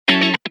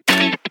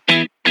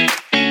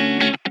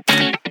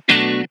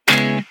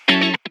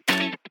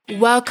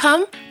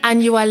Welcome,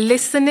 and you are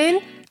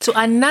listening to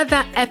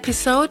another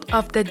episode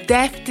of the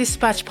Deaf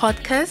Dispatch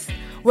podcast,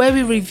 where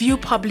we review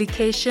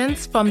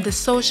publications from the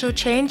social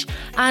change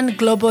and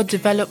global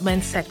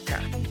development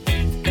sector.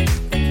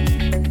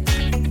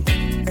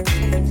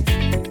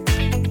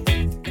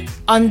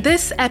 On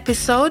this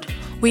episode,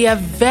 we are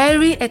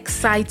very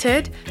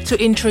excited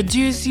to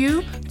introduce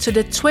you to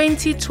the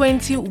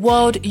 2020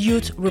 World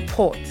Youth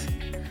Report.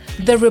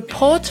 The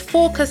report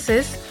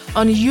focuses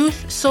on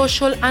youth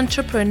social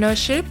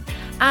entrepreneurship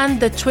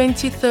and the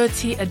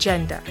 2030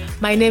 agenda.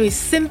 My name is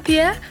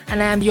Cynthia,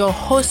 and I am your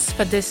host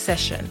for this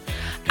session.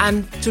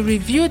 And to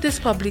review this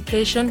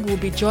publication, we'll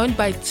be joined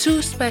by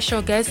two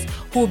special guests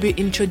who will be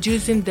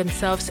introducing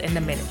themselves in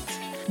a minute.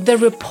 The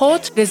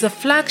report is a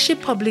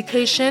flagship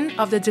publication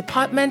of the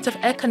Department of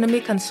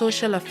Economic and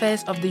Social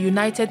Affairs of the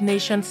United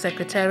Nations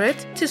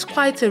Secretariat. It is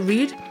quite a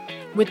read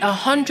with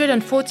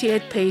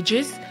 148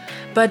 pages,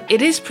 but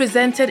it is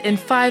presented in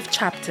 5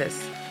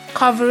 chapters,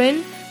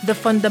 covering the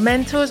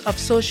fundamentals of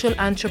social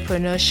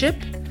entrepreneurship,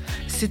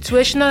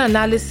 situational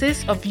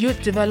analysis of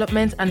youth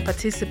development and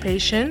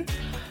participation,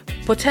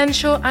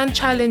 potential and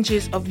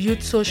challenges of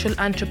youth social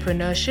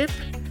entrepreneurship,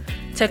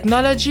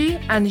 technology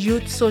and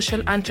youth social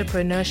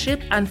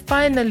entrepreneurship, and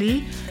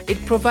finally, it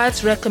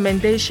provides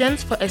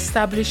recommendations for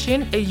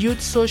establishing a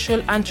youth social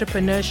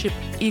entrepreneurship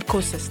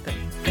ecosystem.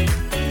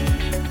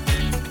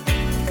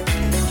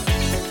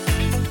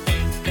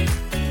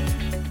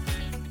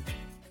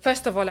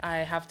 First of all, I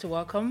have to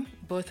welcome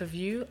both of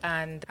you,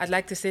 and I'd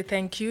like to say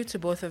thank you to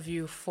both of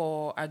you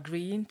for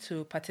agreeing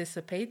to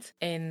participate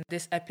in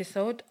this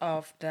episode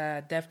of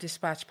the Deaf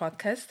Dispatch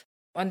podcast.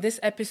 On this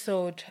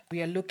episode,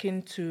 we are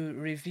looking to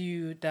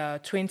review the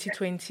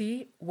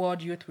 2020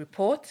 World Youth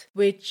Report,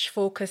 which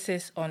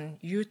focuses on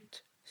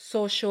youth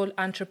social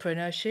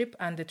entrepreneurship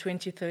and the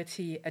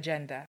 2030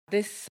 agenda.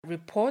 This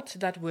report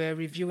that we're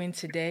reviewing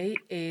today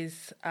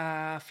is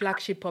a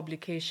flagship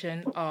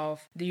publication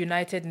of the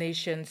United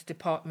Nations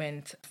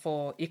Department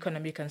for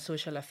Economic and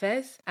Social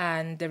Affairs,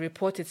 and the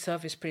report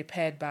itself is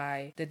prepared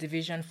by the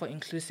Division for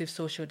Inclusive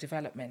Social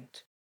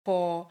Development.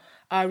 For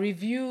our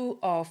review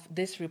of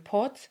this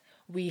report,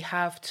 we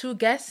have two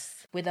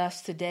guests with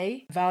us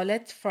today,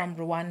 Violet from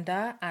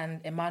Rwanda and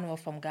Emmanuel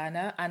from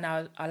Ghana, and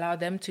I'll allow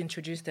them to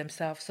introduce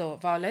themselves. So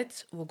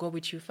Violet, we'll go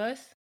with you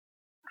first.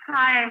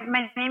 Hi,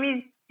 my name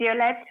is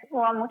Violet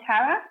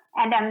Ouamutara,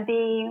 and I'm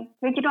the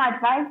Regional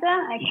Advisor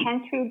and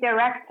Country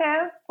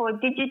Director for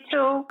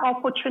Digital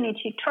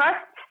Opportunity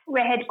Trust.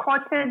 We're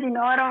headquartered in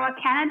Ottawa,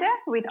 Canada,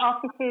 with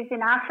offices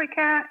in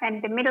Africa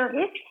and the Middle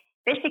East.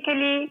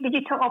 Basically,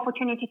 Digital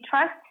Opportunity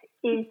Trust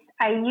is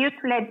a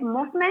youth-led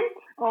movement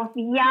of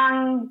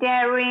young,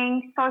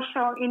 daring,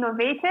 social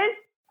innovators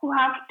who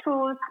have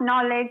tools,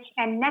 knowledge,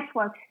 and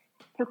networks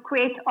to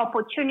create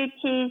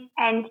opportunities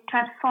and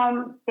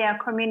transform their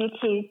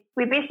communities.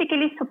 We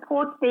basically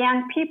support the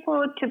young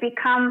people to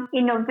become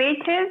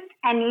innovators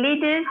and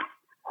leaders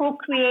who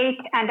create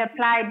and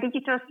apply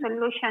digital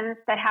solutions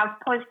that have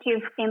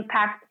positive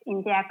impact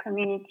in their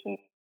communities.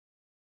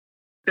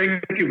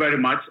 Thank you very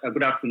much.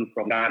 Good afternoon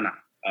from Ghana.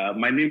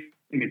 My name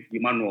is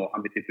Emmanuel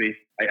Ambetefe.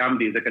 I am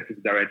the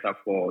Executive Director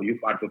for Youth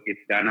Advocates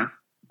Ghana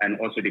and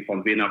also the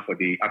convener for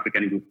the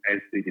African Youth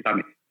SDG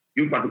Summit.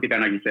 Youth Advocates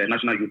Ghana is a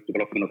national youth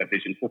development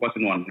organization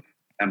focusing on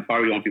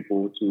empowering young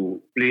people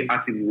to play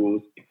active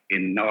roles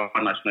in our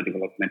national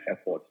development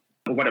efforts.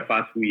 Over the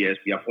past few years,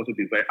 we have also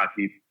been very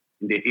active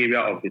in the area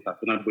of the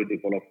sustainable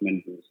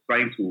development goals,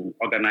 trying to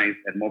organize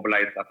and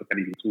mobilize African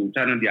youth to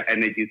channel their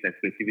energies and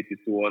creativity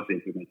towards the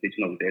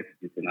implementation of the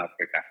SDGs in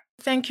Africa.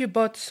 Thank you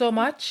both so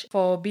much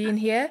for being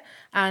here.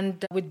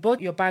 And with both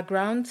your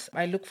backgrounds,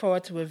 I look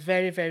forward to a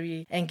very,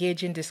 very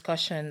engaging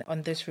discussion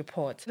on this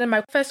report. Then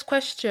my first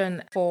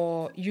question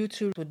for you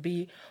two would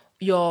be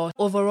your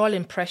overall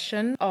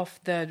impression of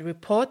the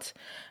report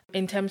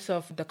in terms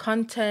of the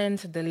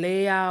content, the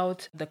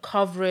layout, the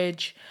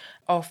coverage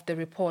of the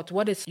report.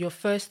 What is your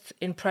first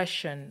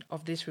impression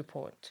of this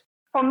report?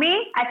 For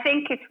me, I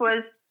think it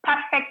was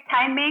perfect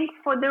timing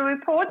for the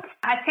report.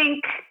 I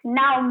think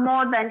now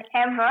more than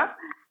ever,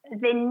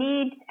 the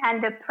need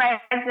and the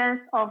presence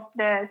of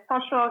the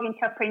social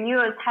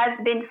entrepreneurs has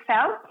been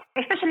felt,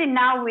 especially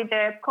now with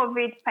the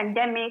COVID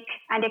pandemic,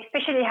 and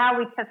especially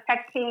how it's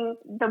affecting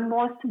the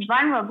most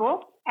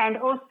vulnerable, and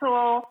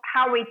also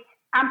how it's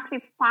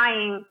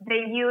amplifying the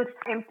youth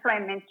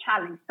employment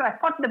challenge. So I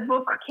thought the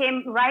book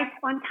came right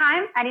on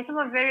time, and it's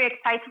also very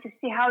exciting to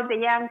see how the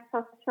young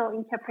social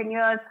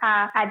entrepreneurs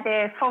are at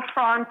the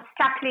forefront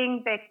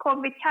tackling the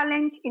COVID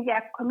challenge in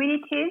their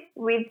communities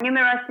with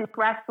numerous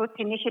grassroots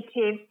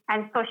initiatives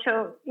and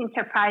social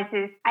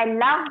enterprises. I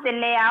love the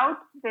layout,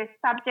 the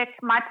subject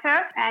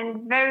matter,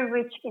 and very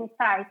rich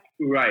insight.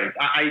 Right.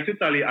 I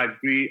totally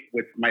agree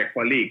with my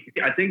colleague.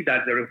 I think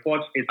that the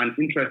report is an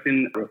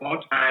interesting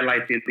report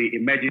highlighting the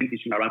emerging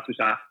issue around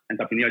social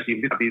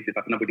entrepreneurship, vis-a-vis the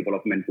sustainable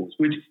development goals,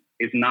 which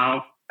is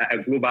now a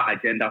global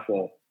agenda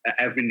for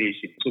every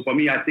nation. So for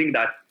me, I think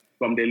that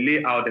from the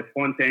layout, the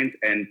content,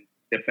 and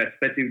the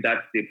perspective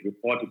that the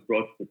report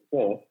brought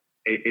before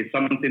is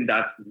something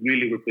that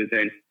really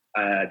represents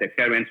the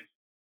current.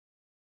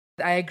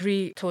 I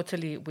agree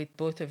totally with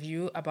both of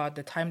you about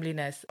the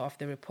timeliness of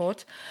the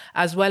report,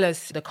 as well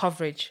as the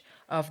coverage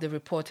of the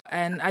report.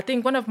 And I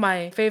think one of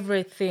my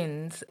favorite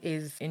things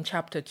is in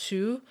chapter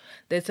 2,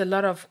 there's a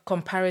lot of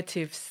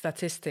comparative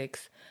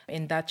statistics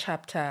in that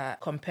chapter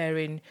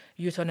comparing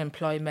youth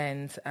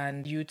unemployment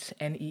and youth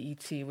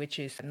NEET, which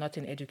is not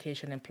in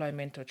education,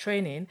 employment or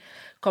training,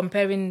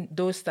 comparing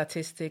those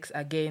statistics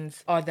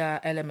against other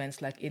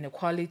elements like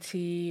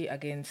inequality,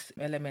 against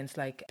elements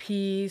like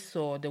peace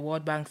or the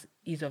World Bank's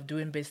ease of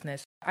doing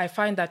business. I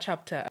find that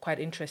chapter quite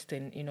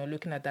interesting,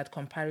 looking at that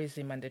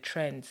comparison and the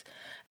trends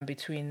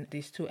between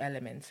these two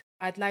elements.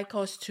 I'd like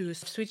us to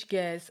switch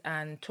gears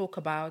and talk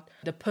about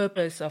the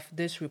purpose of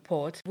this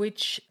report,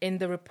 which in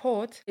the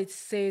report, it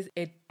says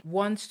it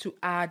wants to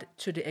add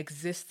to the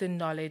existing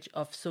knowledge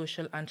of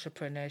social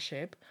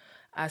entrepreneurship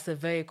as a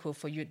vehicle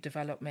for youth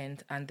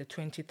development and the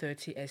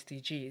 2030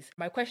 SDGs.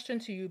 My question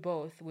to you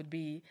both would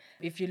be,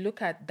 if you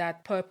look at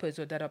that purpose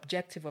or that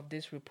objective of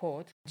this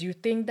report, do you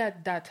think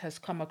that that has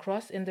come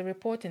across in the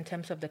report in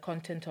terms of the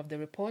content of the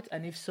report?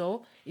 And if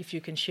so, if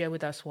you can share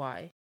with us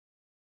why.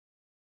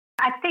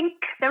 I think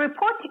the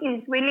report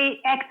is really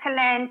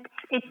excellent.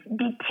 It's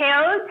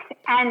detailed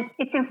and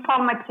it's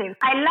informative.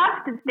 I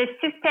loved the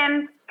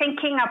systems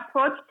thinking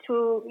approach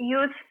to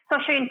youth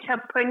social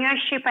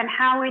entrepreneurship and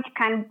how it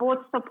can both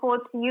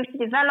support youth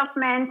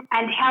development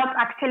and help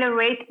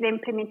accelerate the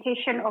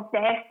implementation of the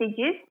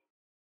SDGs.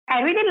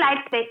 I really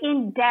liked the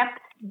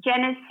in-depth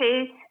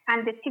genesis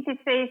and the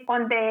thesis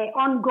on the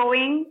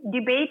ongoing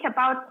debate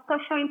about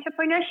social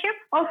entrepreneurship.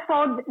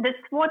 Also, the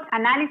SWOT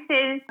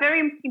analysis,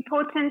 very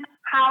important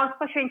how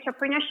social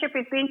entrepreneurship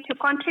is going to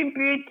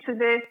contribute to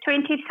the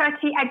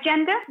 2030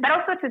 agenda, but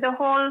also to the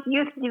whole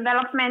youth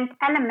development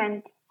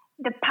element.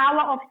 The power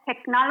of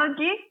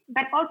technology,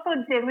 but also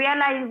the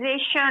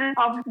realization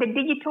of the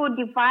digital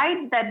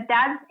divide that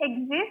does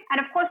exist.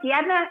 And of course, the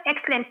other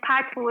excellent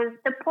part was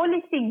the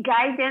policy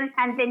guidance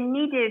and the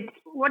needed,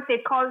 what they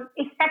call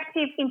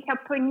effective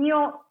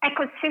entrepreneurial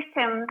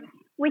ecosystem,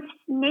 which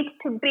needs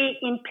to be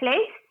in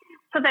place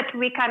so that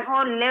we can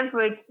all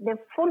leverage the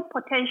full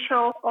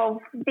potential of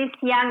these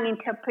young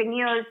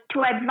entrepreneurs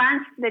to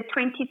advance the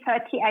 2030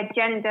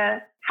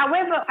 agenda.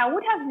 However, I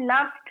would have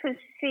loved to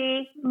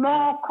see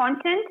more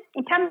content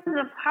in terms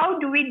of how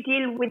do we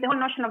deal with the whole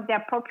notion of the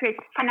appropriate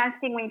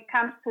financing when it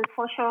comes to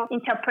social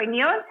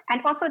entrepreneurs and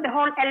also the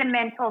whole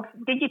element of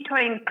digital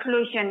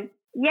inclusion.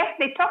 Yes,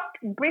 they talked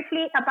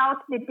briefly about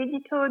the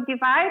digital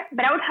divide,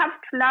 but I would have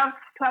loved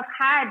to have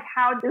had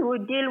how they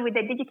would deal with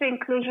the digital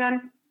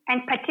inclusion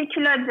and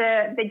particularly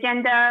the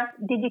gender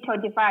digital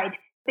divide.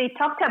 They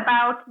talked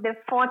about the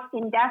fourth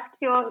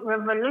industrial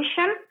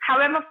revolution.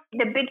 However,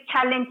 the big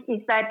challenge is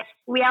that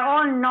we are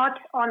all not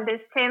on the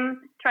same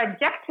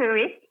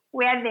trajectory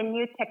where the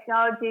new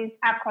technologies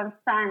are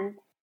concerned.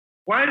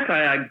 Whilst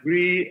I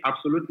agree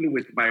absolutely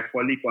with my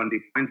colleague on the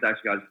points that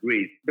she has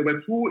raised, there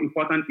were two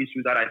important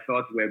issues that I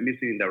thought were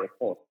missing in the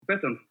report.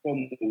 First and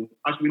foremost,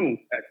 as we know,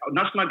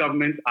 national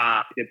governments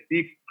are the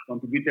big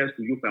contributors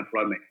to youth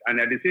employment. And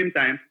at the same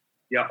time,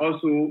 they are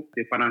also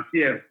the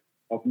financiers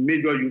of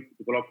major youth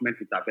development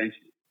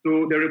interventions.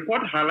 So the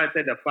report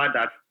highlighted the fact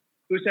that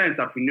social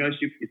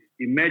entrepreneurship is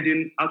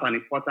emerging as an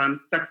important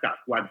sector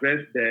to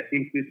address the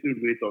increasing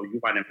rate of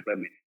youth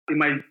unemployment. In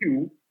my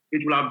view,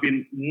 it would have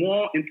been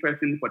more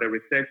interesting for the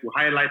research to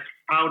highlight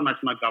how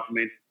national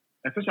governments,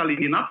 especially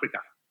in Africa,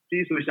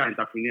 see social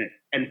entrepreneurs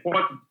and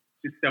what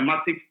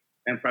systematic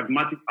and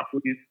pragmatic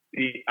approaches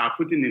they are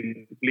putting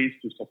in place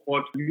to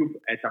support youth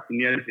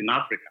entrepreneurs in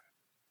Africa.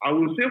 I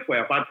will say for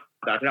a fact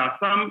that there are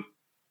some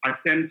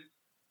attempts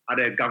at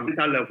a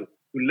governmental level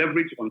to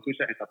leverage on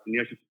social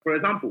entrepreneurship. For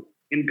example,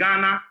 in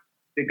Ghana,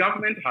 the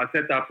government has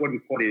set up what we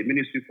call a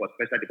Ministry for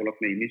Special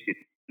Development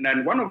Initiative. And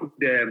then one of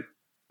the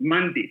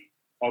mandates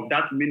of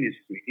that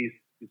ministry is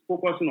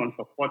focusing on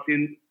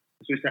supporting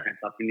social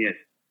entrepreneurs.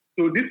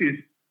 So this is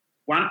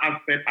one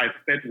aspect I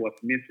felt was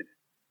missing,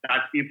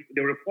 that if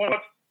the report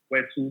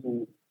were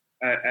to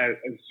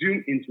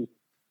zoom into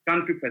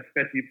country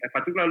perspective,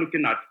 particularly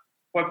looking at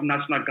what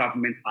national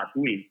governments are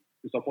doing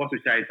to support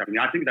social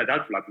entrepreneurs, I think that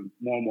would have been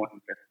more and more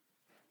interesting.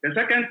 The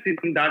second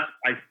thing that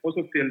I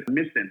also feel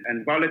missing,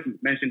 and Violet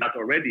mentioned that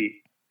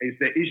already, is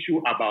the issue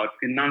about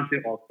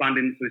financing or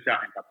funding social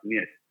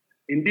entrepreneurs.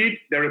 Indeed,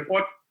 the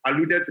report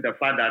alluded to the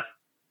fact that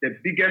the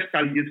biggest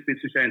challenges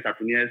facing social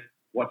entrepreneurs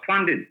was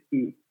funding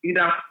to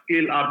either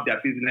scale up their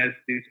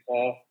businesses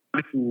or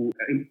to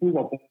improve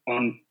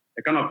upon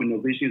the kind of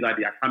innovations that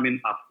they are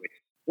coming up with.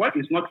 What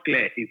is not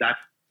clear is that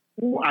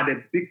who are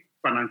the big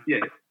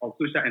financiers of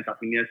social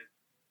entrepreneurs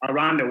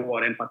around the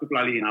world, and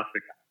particularly in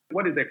Africa?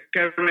 What is the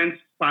current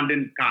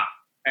funding gap?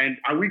 And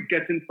are we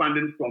getting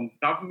funding from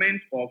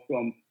government or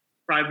from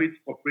private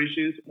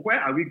corporations? Where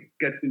are we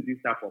getting this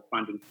type of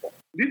funding from?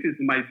 This is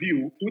my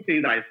view. Two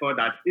things I saw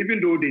that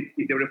even though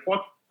the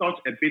report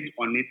touched a bit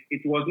on it,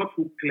 it was not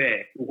too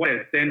clear to what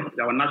extent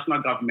our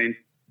national government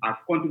has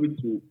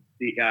contributed to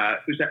the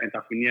social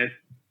entrepreneurs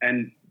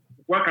and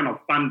what kind of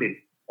funding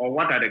or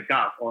what are the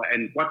gaps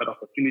and what are the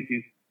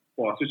opportunities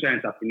for social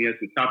entrepreneurs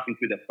to tap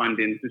into the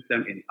funding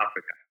system in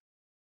Africa.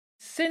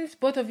 Since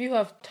both of you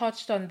have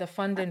touched on the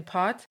funding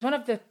part, one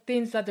of the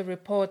things that the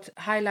report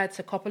highlights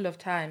a couple of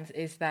times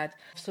is that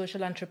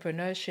social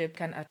entrepreneurship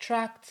can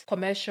attract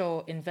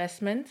commercial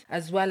investment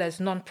as well as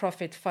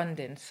non-profit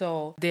funding.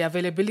 So the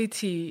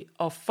availability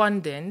of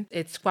funding,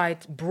 it's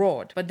quite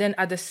broad. But then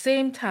at the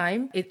same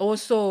time, it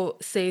also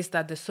says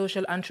that the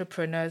social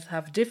entrepreneurs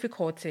have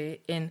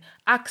difficulty in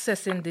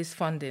accessing these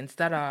fundings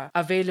that are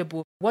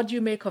available. What do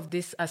you make of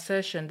this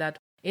assertion that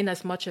in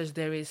as much as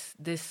there is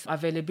this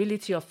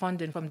availability of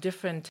funding from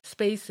different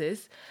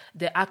spaces,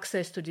 the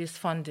access to these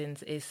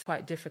fundings is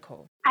quite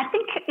difficult? I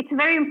think it's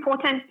very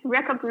important to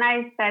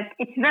recognize that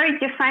it's very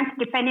different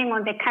depending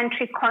on the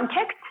country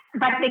context.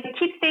 But the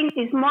key thing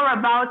is more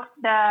about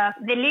the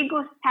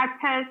legal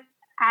status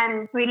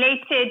and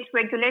related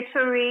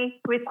regulatory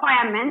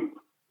requirements,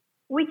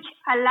 which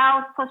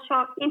allow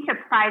social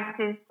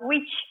enterprises,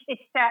 which is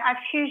a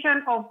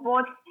fusion of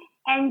both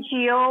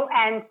NGO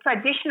and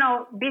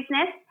traditional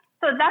business.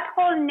 So that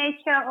whole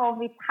nature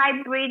of its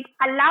hybrid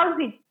allows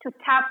it to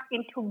tap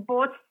into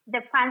both the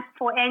funds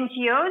for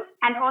NGOs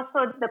and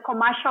also the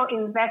commercial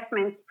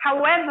investments.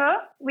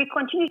 However, we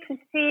continue to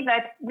see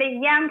that the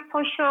young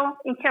social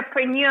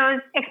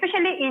entrepreneurs,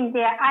 especially in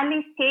their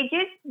early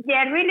stages, they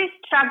are really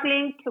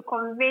struggling to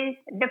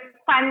convince the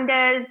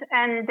funders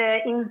and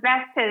the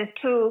investors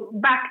to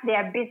back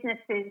their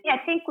businesses.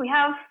 I think we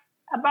have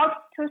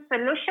about two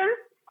solutions.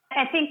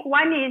 I think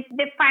one is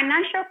the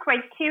financial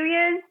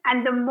criteria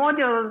and the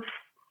models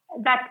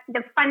that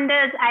the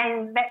funders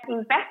and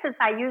investors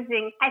are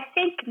using. I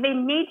think they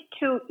need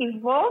to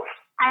evolve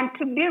and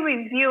to be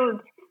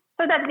reviewed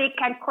so that they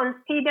can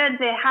consider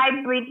the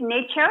hybrid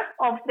nature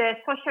of the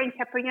social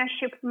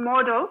entrepreneurship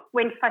model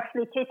when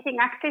facilitating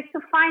access to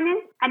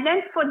finance. And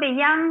then for the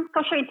young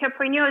social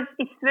entrepreneurs,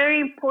 it's very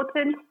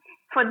important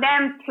for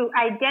them to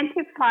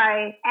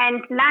identify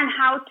and learn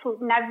how to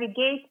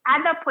navigate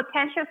other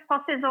potential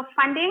sources of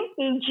funding,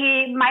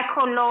 e.g.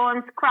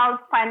 microloans,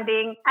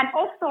 crowdfunding, and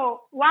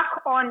also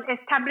work on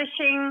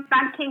establishing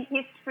banking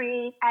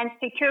history and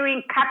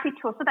securing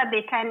capital so that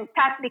they can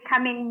start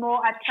becoming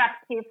more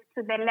attractive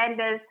to the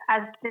lenders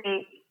as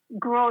they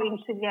grow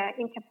into their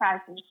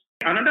enterprises.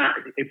 Another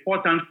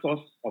important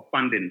source of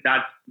funding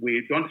that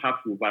we don't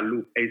have to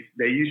overlook is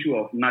the issue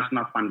of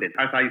national funding.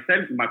 As I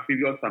said in my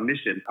previous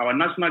submission, our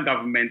national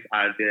government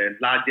are the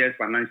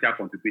largest financial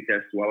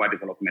contributors to our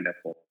development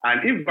efforts. And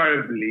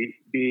invariably,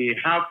 they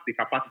have the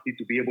capacity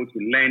to be able to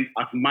lend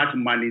as much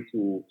money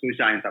to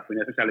social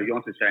entrepreneurs, especially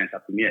young social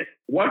entrepreneurs.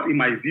 What,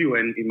 in my view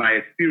and in my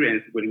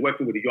experience when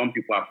working with the young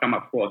people I've come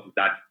across is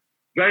that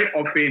very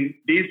often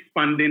these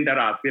funding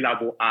that are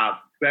available are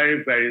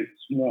very, very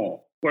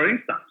small. For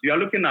instance, you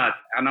are looking at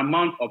an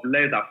amount of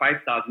less than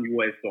 $5,000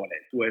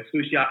 to a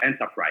social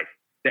enterprise.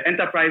 The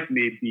enterprise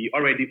may be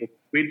already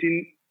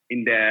operating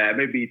in the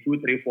maybe 2,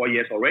 3, 4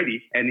 years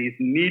already and is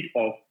in need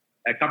of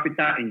a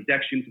capital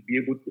injection to be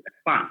able to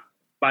expand.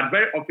 But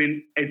very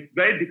often, it's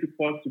very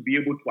difficult to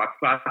be able to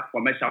attract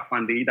commercial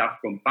funding either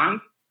from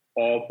banks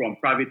or from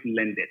private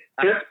lenders.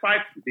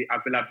 Despite the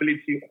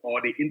availability or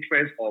the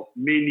interest of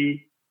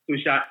many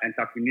social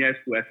entrepreneurs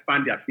to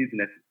expand their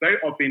business, very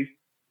often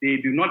they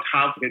do not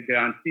have the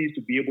guarantees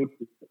to be able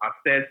to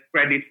access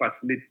credit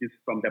facilities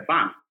from the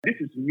bank. This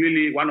is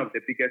really one of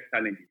the biggest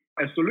challenges.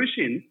 A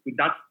solution to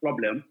that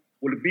problem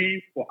will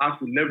be for us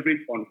to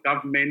leverage on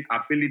government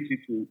ability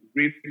to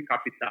raise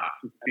capital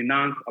to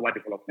finance our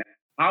development.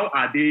 How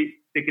are they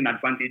taking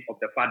advantage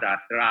of the fact that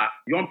there are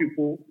young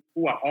people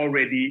who are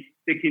already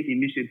taking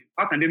initiative?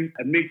 How can they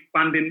make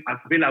funding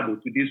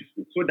available to these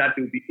groups so that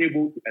they'll be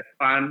able to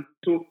expand?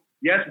 So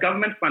yes,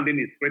 government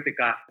funding is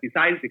critical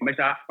besides the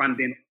commercial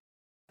funding.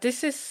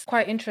 This is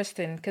quite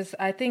interesting because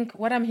I think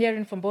what I'm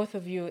hearing from both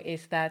of you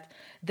is that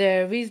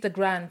there is the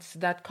grants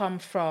that come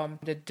from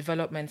the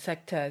development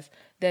sectors.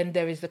 Then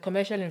there is the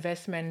commercial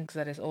investment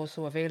that is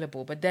also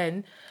available. But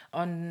then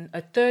on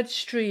a third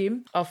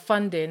stream of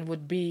funding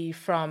would be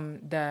from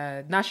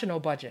the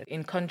national budget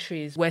in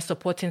countries where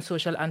supporting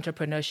social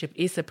entrepreneurship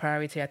is a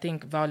priority. I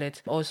think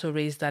Violet also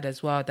raised that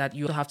as well, that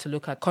you have to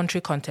look at country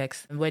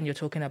context when you're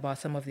talking about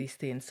some of these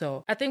things.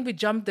 So I think we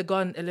jumped the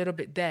gun a little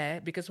bit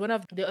there because one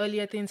of the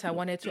earlier things I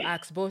wanted to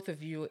ask both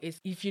of you is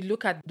if you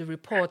look at the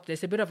report,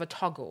 there's a bit of a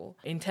toggle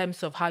in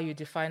terms of how you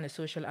define a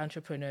social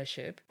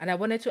entrepreneurship. And I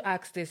wanted to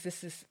ask this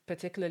is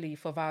particularly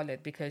for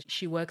Violet because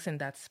she works in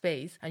that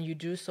space and you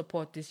do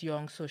support these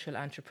young social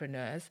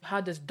entrepreneurs. How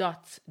does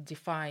DOT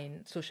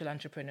define social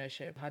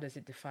entrepreneurship? How does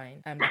it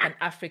define like an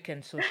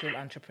African social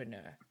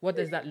entrepreneur? What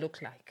does that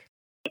look like?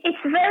 It's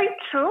It's very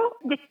true.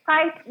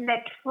 Despite the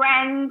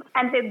trend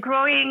and the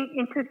growing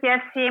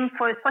enthusiasm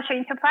for social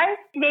enterprise,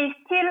 there is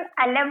still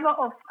a level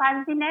of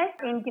fuzziness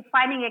in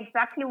defining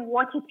exactly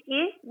what it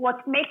is,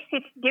 what makes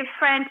it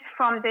different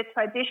from the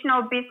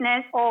traditional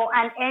business or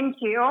an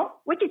NGO,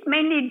 which is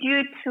mainly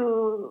due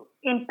to,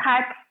 in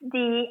part,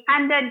 the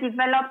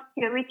underdeveloped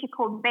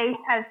theoretical base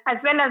as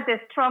well as the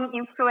strong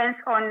influence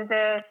on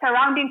the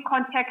surrounding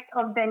context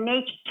of the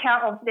nature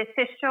of the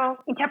social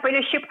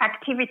entrepreneurship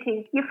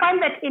activities. You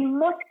find that in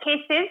most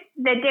cases,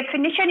 the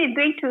definition is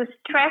going to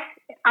stress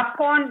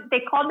upon,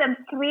 they call them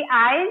 3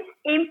 I's,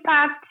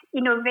 impact,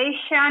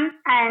 innovation,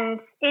 and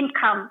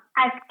income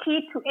as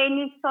key to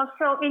any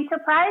social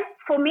enterprise.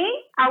 For me,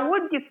 I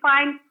would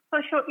define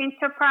social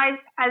enterprise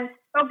as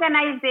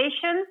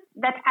organizations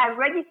that are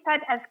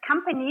registered as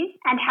companies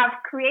and have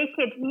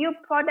created new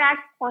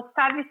products or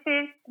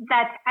services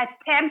that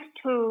attempt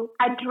to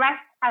address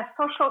a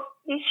social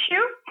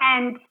issue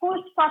and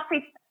whose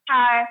profits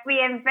are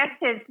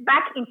reinvested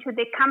back into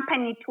the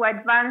company to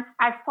advance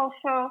a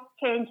social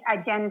change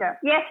agenda.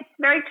 Yes, it's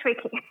very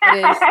tricky.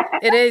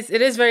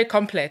 It is very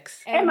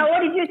complex. Emma,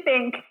 what did you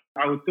think?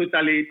 I would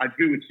totally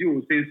agree with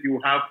you since you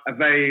have a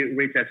very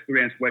rich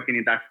experience working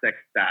in that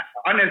sector.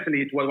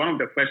 Honestly, it was one of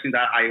the questions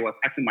that I was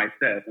asking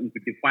myself and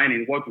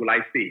defining what will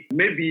I say.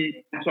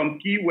 Maybe some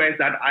key words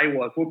that I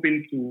was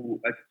hoping to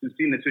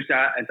see in the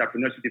social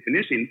entrepreneurship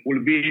definition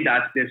will be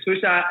that the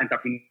social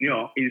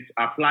entrepreneur is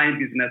applying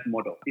business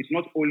model. It's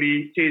not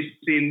only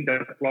chasing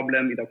the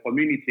problem in the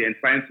community and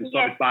trying to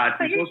solve it, but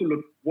it's also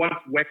look what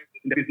works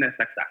in the business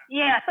sector.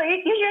 Yeah, so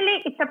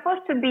usually it's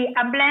supposed to be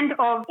a blend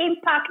of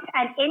impact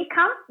and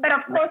income, but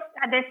of course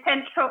at the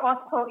center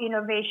also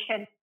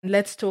innovation.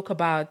 Let's talk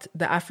about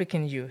the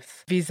African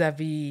youth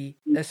vis-a-vis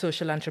a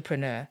social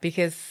entrepreneur,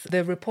 because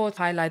the report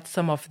highlights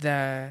some of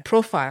the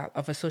profile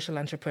of a social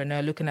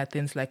entrepreneur, looking at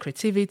things like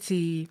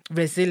creativity,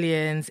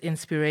 resilience,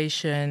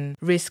 inspiration,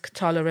 risk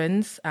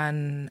tolerance,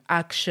 and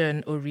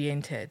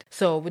action-oriented.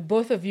 So with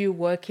both of you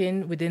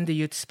working within the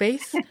youth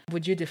space,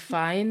 would you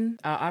define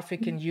our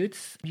African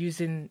youths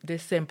using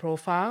this same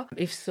profile?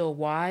 If so,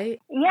 why?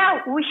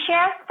 Yeah, we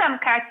share some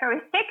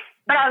characteristics.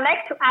 But I'd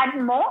like to add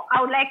more.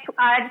 I would like to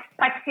add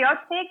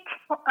patriotic,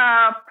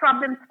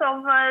 problem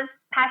solvers,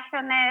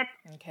 passionate,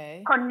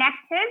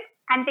 connected,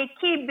 and the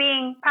key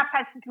being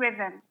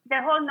purpose-driven.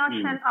 The whole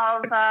notion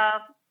of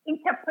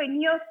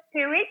entrepreneurial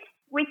spirit,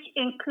 which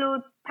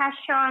includes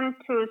passion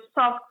to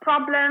solve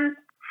problems,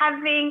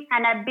 having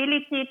an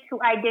ability to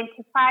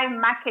identify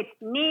market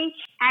niche,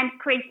 and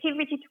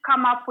creativity to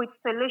come up with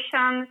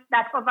solutions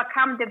that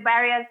overcome the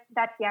barriers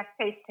that they are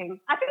facing.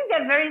 I think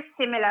they're very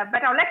similar,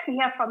 but I'd like to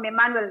hear from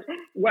Emmanuel.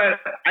 Well,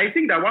 I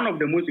think that one of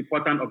the most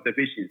important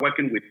observations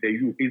working with the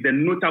youth is the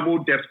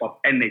notable depth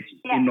of energy,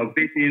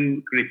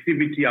 innovation,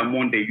 creativity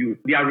among the youth.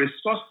 Their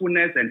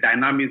resourcefulness and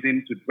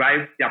dynamism to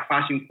drive their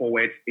passion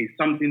forward is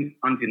something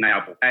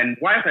undeniable. And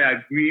whilst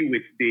I agree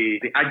with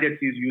the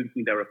adjectives used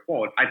in the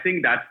report, I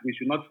think that we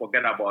should not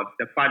forget about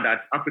the fact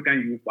that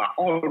African youth are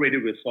already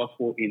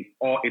resourceful in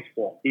all its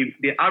forms. If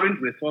they aren't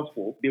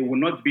resourceful, they will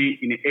not be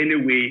in any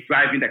way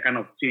driving the kind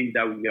of change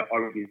that we are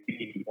already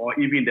seeing, or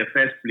even in the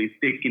first place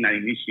taking an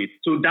initiative.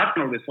 So that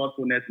kind of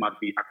resourcefulness must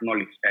be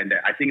acknowledged, and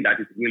I think that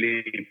is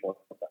really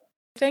important.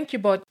 Thank you,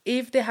 but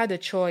if they had a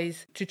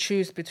choice to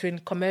choose between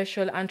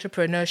commercial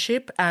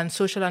entrepreneurship and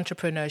social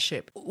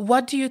entrepreneurship,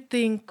 what do you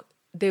think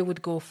they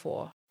would go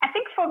for? I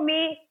think for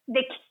me,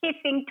 the key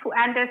thing to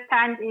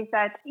understand is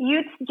that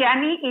youth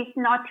journey is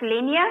not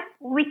linear.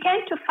 We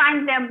tend to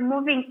find them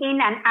moving in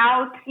and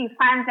out. You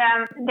find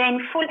them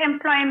then full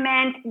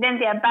employment, then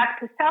they are back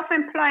to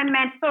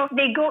self-employment. So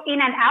they go in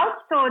and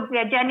out. So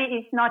their journey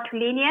is not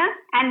linear.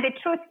 And the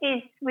truth is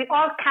we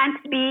all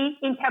can't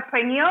be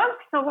entrepreneurs.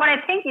 So what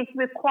I think is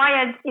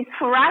required is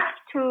for us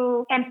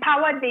to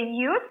empower the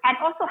youth and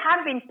also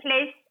have in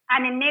place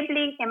an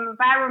enabling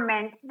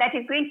environment that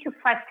is going to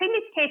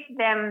facilitate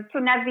them to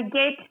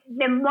navigate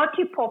the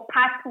multiple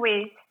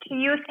pathways to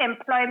youth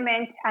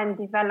employment and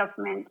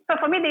development. So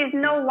for me, there is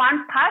no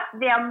one path.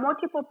 There are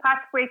multiple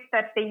pathways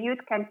that the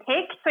youth can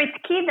take. So it's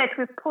key that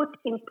we put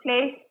in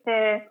place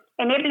the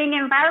enabling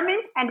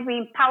environment and we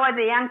empower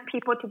the young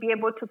people to be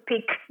able to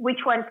pick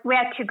which ones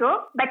where to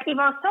go. But if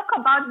I'll talk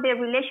about the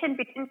relation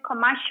between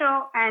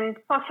commercial and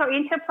social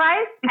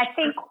enterprise, I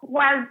think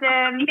while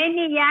the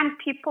many young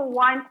people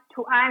want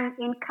to earn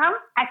income,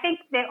 I think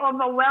the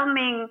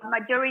overwhelming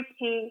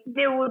majority,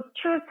 they would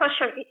choose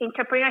social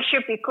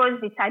entrepreneurship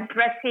because it's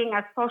addressing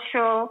a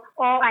social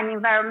or an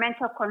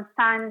environmental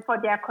concern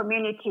for their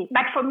community.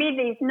 But for me,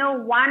 there is no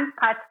one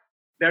path.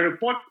 The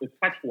report is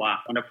factual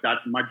on the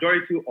that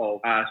majority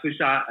of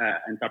social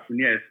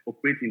entrepreneurs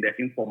operate in the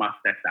informal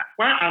sector.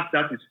 Whereas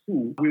that is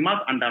true, we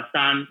must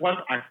understand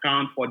what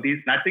accounts for this.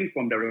 And I think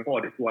from the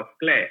report, it was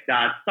clear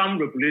that some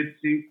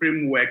regulatory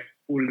frameworks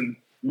will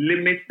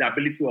limit the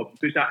ability of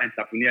social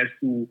entrepreneurs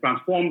to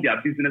transform their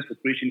business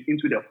operation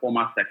into the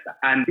formal sector.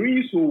 And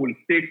doing so will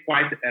take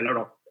quite a lot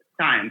of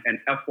time and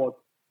effort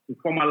to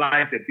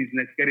formalize the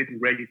business, get it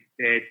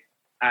registered,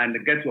 and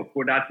get your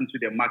product into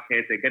the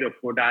market, and get your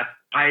product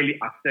highly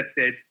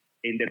accepted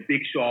in the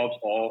big shops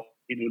or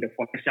the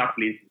commercial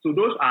places. So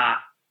those are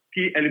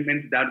key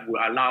elements that will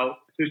allow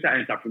social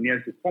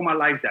entrepreneurs to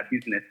formalize their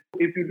business.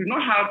 If you do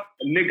not have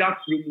a legal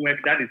framework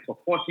that is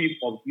supportive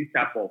of this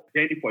type of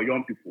journey for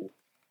young people,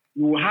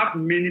 you will have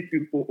many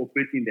people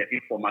operating in the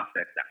informal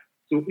sector.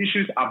 So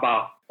issues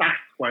about tax,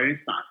 for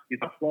instance, is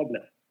a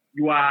problem.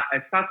 You are a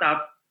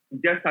startup, you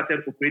just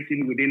started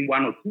operating within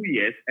 1 or 2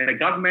 years, and the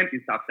government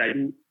is after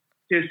you,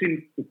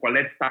 chasing to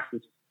collect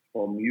taxes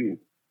from you.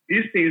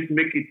 These things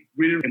make it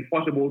really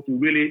impossible to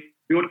really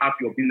build up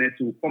your business,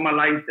 to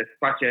formalize the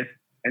structures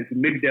and to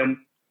make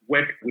them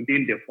work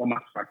within the formal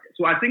structure.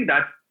 So I think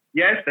that,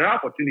 yes, there are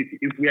opportunities.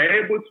 If we are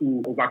able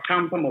to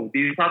overcome some of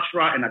these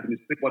structural and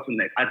administrative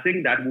bottlenecks, I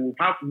think that we will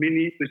have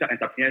many social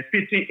entrepreneurs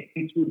fitting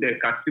into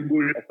the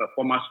category of a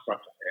formal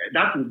structure.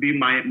 That would be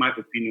my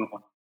opinion on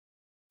it.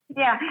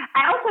 Yeah,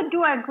 I also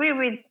do agree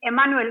with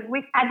Emmanuel.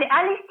 At the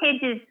early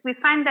stages, we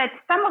find that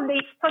some of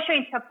the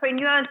social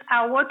entrepreneurs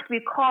are what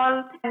we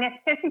call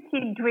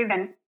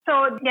necessity-driven.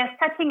 So they're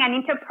starting an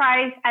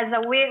enterprise as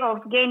a way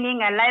of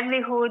gaining a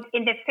livelihood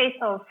in the face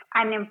of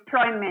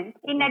unemployment.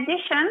 In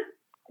addition,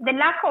 the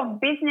lack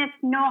of business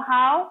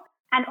know-how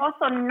and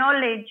also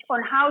knowledge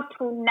on how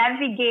to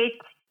navigate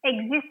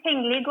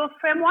existing legal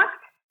frameworks,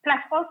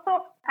 plus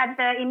also at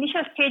the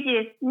initial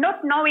stages,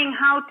 not knowing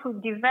how to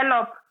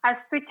develop a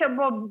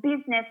suitable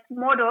business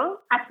model.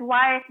 That's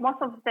why most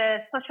of the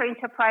social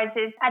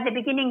enterprises, at the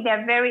beginning,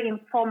 they're very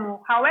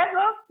informal.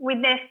 However, with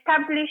the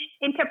established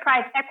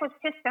enterprise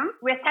ecosystem,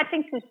 we're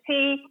starting to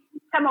see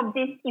some of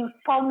these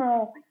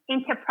informal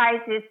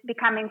enterprises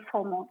becoming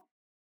formal.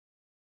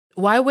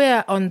 While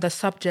we're on the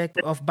subject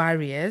of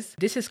barriers,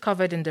 this is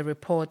covered in the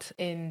report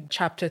in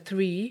Chapter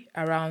 3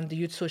 around the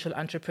youth social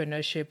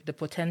entrepreneurship, the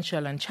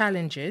potential and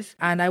challenges.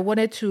 And I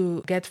wanted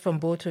to get from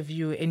both of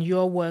you, in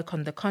your work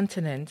on the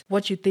continent,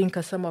 what you think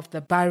are some of the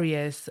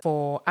barriers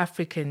for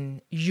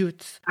African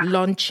youth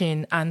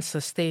launching and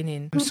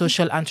sustaining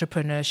social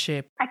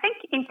entrepreneurship. I think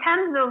in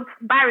terms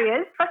of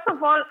barriers, first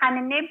of all, an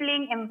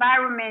enabling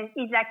environment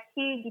is a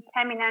key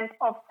determinant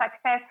of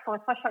success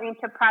for social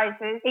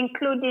enterprises,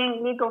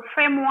 including legal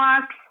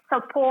frameworks,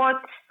 support,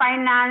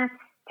 finance,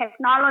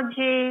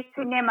 technology,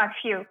 to name a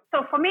few.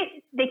 So for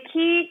me, the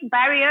key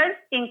barriers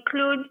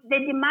include the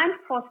demand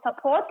for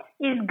support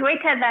is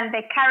greater than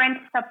the current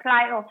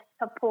supply of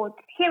support.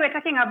 Here we're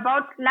talking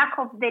about lack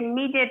of the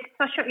needed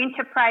social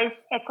enterprise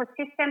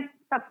ecosystem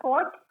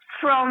support,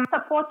 from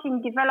support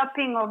in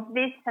developing of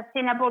these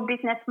sustainable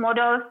business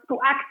models to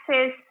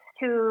access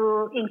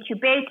to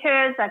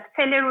incubators,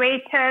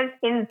 accelerators,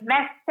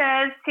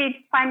 investors,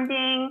 seed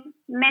funding,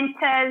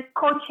 mentors,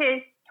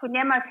 coaches, to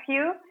name a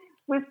few.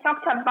 We've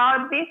talked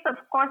about this, of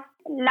course,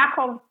 lack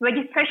of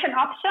registration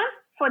options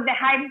for the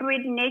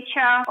hybrid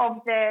nature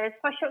of the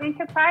social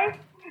enterprise.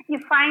 You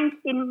find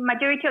in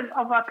majority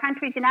of our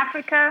countries in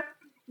Africa,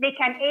 they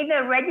can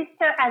either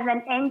register as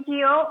an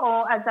NGO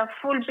or as a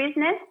full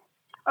business.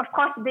 Of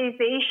course, there's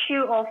the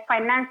issue of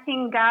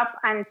financing gap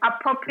and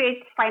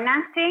appropriate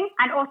financing.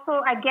 And also,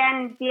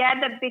 again, the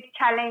other big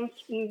challenge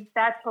is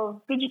that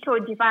of digital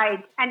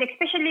divide. And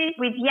especially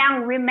with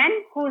young women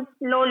whose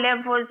low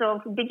levels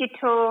of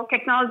digital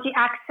technology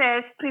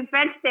access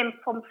prevents them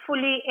from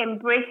fully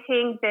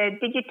embracing the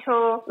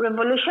digital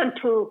revolution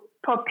to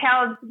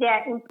propel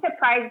their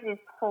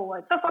enterprises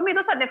forward. So for me,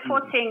 those are the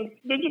four things: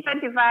 digital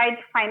divide,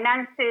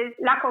 finances,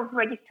 lack of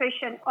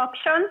registration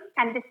options,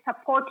 and the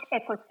support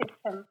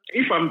ecosystem.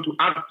 If I'm to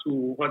add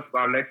to what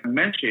Violet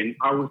mentioned,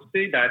 I would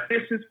say that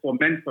places for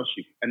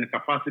mentorship and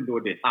capacity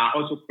building are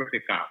also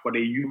critical for the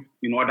youth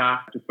in order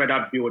to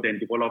further build and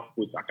develop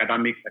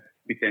post-academic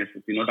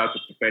competencies in order to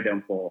prepare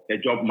them for the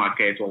job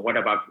market or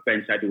whatever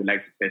venture they would like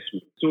to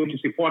pursue. So it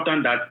is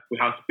important that we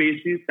have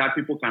spaces that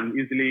people can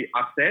easily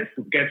access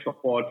to get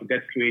support, to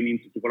get training,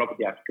 to develop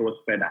their skills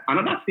further.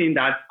 Another thing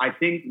that I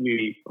think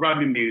we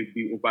probably may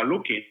be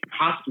overlooking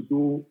has to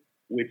do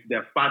with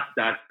the fact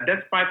that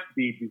despite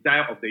the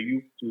desire of the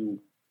youth to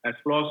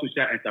explore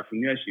social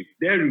entrepreneurship,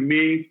 there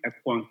remains a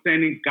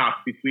concerning gap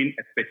between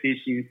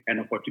expectations and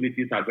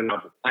opportunities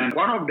available. And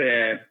one of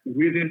the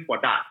reasons for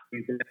that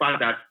is the fact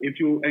that if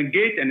you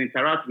engage and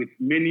interact with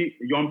many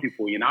young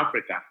people in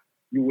Africa,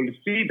 you will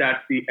see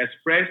that they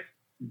express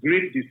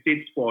great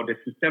distaste for the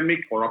systemic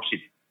corruption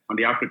on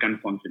the African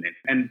continent.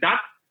 And that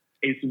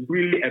is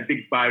really a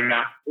big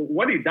barrier.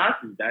 What it does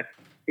is that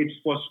it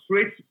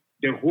frustrates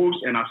the hopes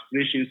and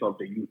aspirations of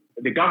the youth.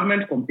 The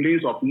government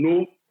complains of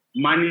no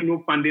money,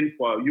 no funding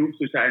for youth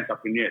social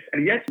entrepreneurs.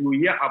 And yet you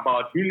hear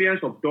about billions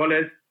of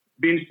dollars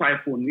being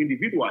siphoned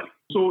individually.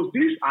 So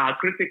these are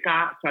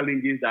critical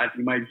challenges that,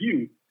 in my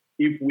view,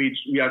 if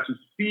we are to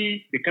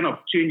see the kind of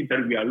change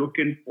that we are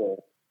looking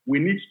for, we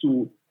need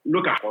to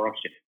look at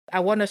corruption. I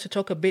want us to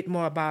talk a bit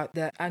more about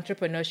the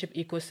entrepreneurship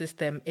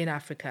ecosystem in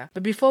Africa.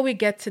 But before we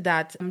get to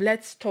that,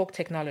 let's talk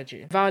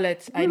technology.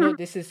 Violet, I know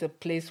this is a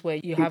place where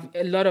you have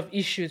a lot of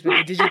issues with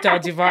the digital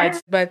divide,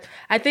 but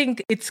I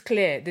think it's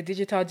clear the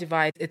digital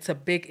divide, it's a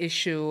big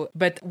issue.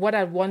 But what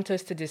I want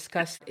us to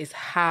discuss is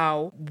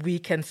how we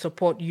can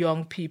support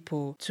young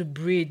people to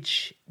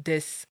bridge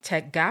this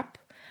tech gap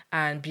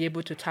and be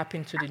able to tap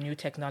into the new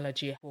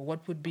technology?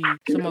 What would be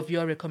some of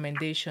your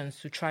recommendations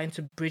to trying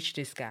to bridge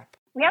this gap?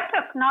 We have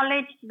to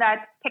acknowledge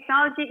that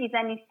technology is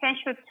an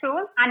essential tool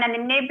and an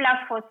enabler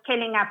for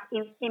scaling up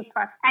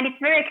impact. And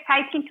it's very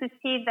exciting to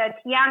see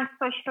that young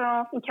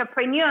social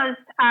entrepreneurs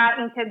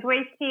are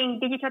integrating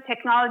digital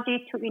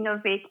technology to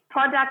innovate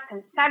products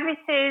and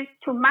services,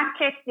 to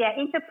market their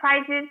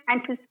enterprises, and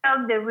to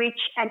serve the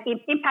reach and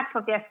impact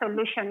of their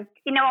solutions.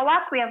 In our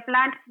work, we have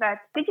learned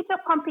that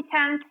digital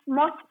competence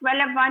most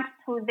relevant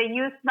to the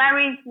youth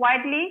varies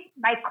widely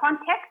by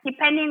context,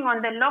 depending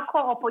on the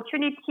local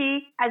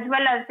opportunity as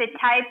well as the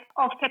type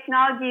of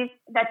technologies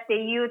that the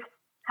youth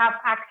have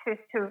access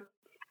to.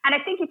 And I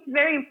think it's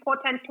very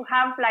important to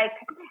have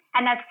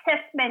an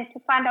assessment to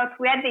find out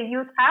where the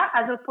youth are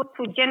as opposed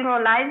to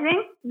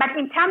generalizing. But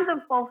in terms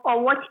of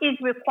what is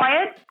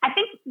required, I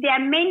think there are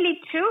mainly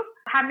two: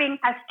 having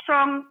a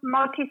strong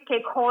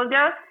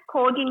multi-stakeholder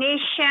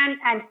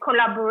coordination and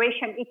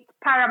collaboration. It's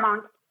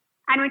paramount.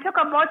 And we talk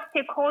about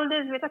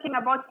stakeholders, we're talking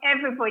about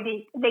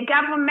everybody: the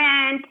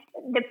government,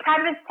 the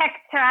private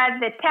sector,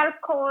 the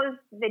telcos,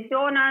 the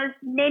donors,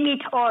 name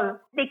it all.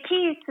 The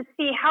key is to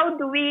see how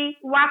do we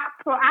work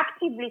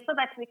proactively so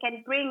that we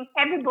can bring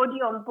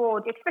everybody on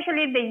board,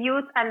 especially the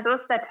youth and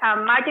those that are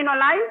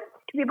marginalized,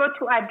 to be able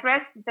to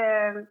address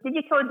the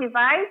digital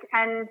divide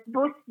and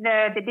boost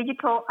the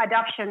digital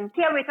adoption.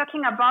 Here we're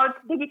talking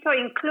about digital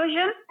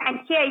inclusion,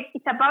 and here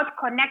it's about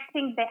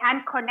connecting the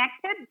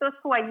unconnected, those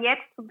who are yet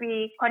to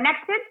be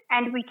connected.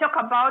 And we talk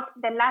about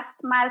the last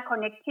mile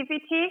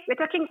connectivity. We're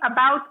talking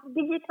about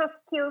digital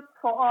skills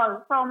for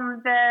all, from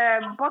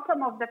the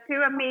bottom of the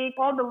pyramid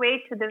all the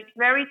way to the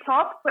very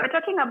top. We're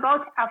talking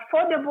about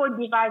affordable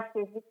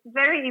devices. It's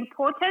very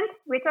important.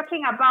 We're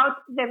talking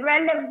about the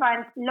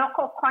relevant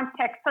local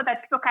context so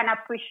that people can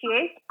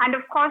appreciate. And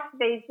of course,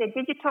 there's the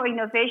digital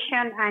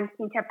innovation and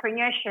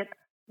entrepreneurship.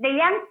 The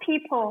young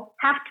people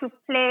have to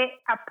play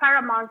a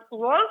paramount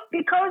role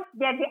because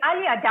they're the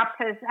early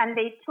adopters and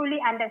they truly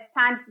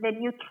understand the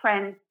new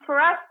trends. For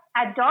us,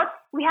 at DOT,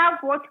 we have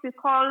what we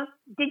call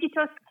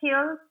digital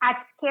skills at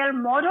scale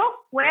model,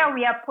 where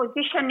we are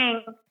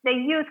positioning the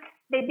youth,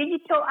 the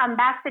digital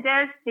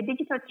ambassadors, the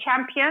digital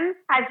champions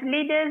as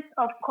leaders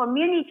of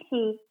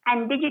community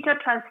and digital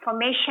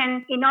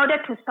transformation in order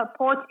to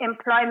support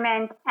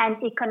employment and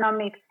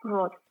economic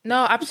growth.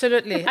 No,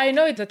 absolutely. I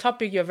know it's a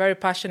topic you're very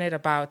passionate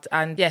about,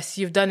 and yes,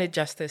 you've done it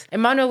justice.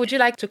 Emmanuel, would you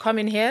like to come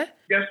in here?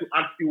 Just to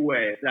ask you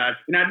that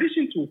in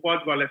addition to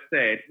what Wallace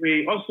said,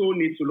 we also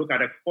need to look at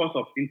the cost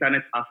of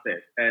internet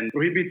access and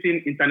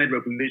prohibiting internet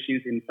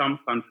regulations in some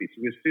countries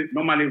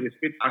normally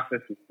restrict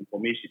access to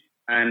information,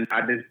 and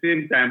at the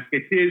same time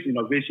curtails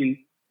innovation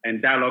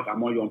and dialogue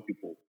among young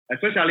people.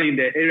 Especially in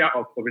the area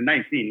of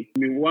COVID-19,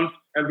 we want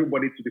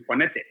everybody to be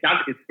connected.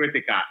 That is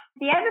critical.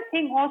 The other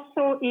thing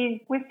also is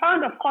we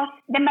found, of course,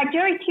 the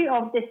majority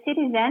of the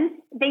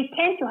citizens, they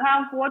tend to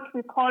have what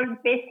we call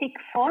basic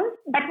phones.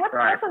 But what's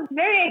also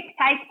very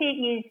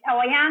exciting is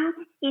our young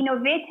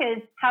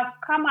innovators have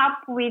come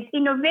up with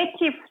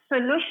innovative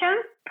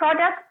solutions,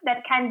 products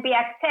that can be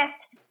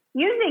accessed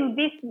using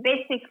these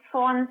basic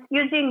phones,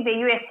 using the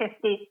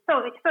USSD.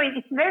 So it's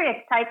very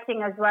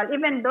exciting as well.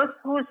 Even those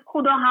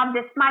who don't have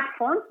the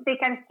smartphones, they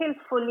can still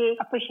fully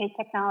appreciate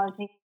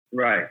technology.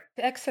 Right.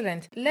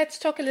 Excellent. Let's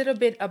talk a little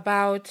bit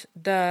about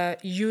the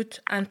youth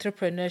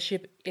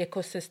entrepreneurship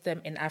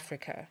ecosystem in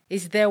Africa.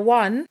 Is there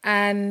one?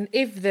 And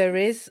if there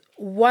is,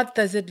 what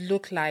does it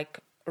look like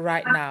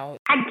right now?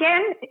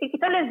 Again, it's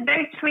always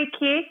very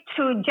tricky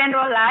to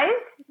generalize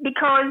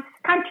because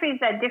countries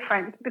are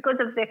different because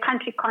of the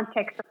country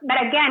context. But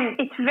again,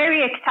 it's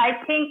very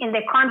exciting in the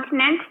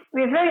continent.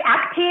 We're very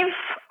active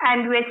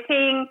and we're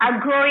seeing a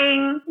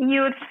growing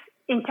youth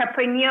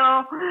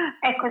entrepreneur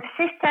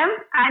ecosystem,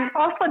 and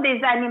also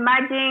there's an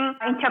emerging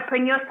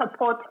entrepreneur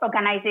support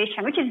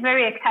organization, which is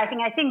very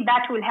exciting. I think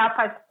that will help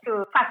us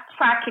to fast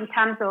track in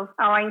terms of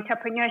our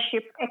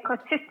entrepreneurship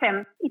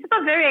ecosystem. It's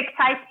also very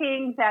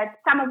exciting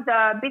that some of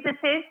the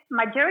businesses,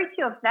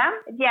 majority of them,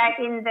 they are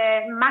in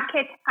the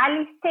market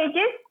early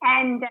stages.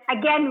 And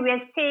again,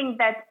 we're seeing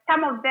that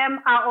some of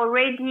them are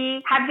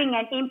already having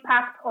an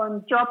impact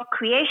on job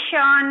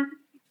creation,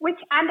 which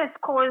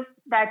underscores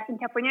that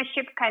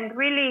entrepreneurship can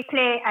really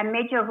play a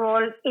major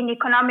role in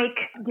economic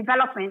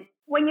development.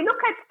 When you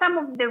look at some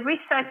of the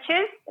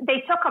researchers,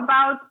 they talk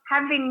about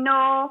having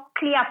no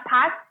clear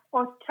path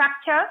or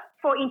structure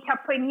for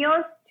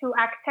entrepreneurs to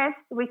access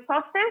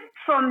resources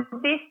from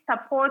these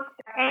support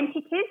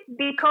entities,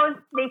 because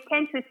they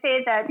tend to say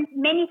that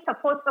many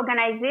support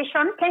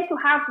organizations tend to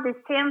have the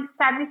same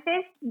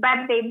services,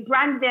 but they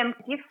brand them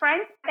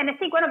different. And I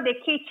think one of the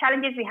key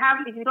challenges we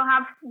have is we don't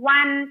have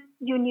one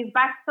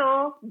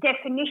universal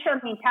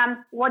definition in terms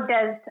of what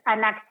does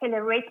an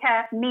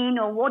accelerator mean,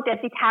 or what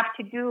does it have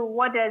to do,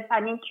 what does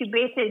an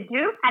incubator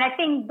do. And I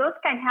think those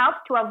can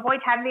help to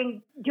avoid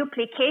having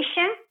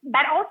duplication,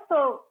 but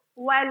also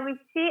while we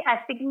see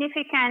a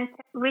significant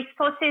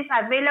resources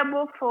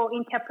available for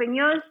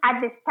entrepreneurs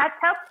at the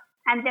startup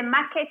and the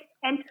market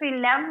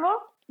entry level,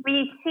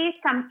 we see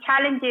some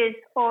challenges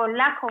or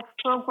lack of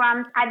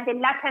programs at the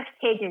latter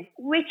stages,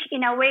 which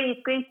in a way is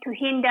going to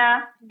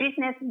hinder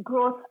business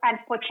growth and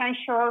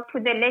potential to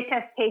the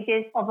later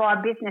stages of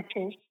our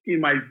businesses. In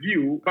my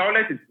view,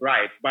 Violet is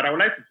right, but I would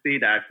like to say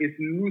that it's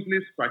loosely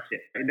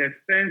structured in the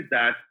sense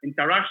that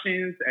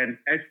interactions and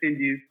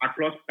exchanges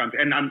across countries,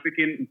 and I'm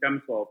speaking in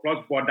terms of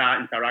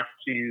cross-border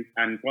interactions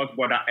and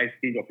cross-border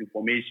exchange of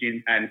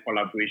information and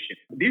collaboration.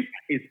 This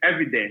is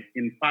evident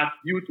in part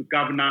due to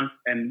governance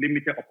and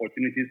limited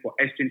opportunities for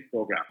exchange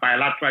programs,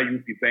 bilateral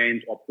youth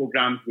events or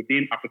programs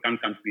within African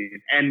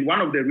countries. And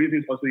one of the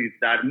reasons also is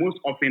that most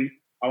often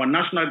our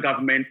national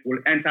government will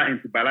enter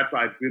into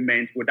bilateral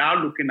agreements without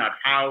looking at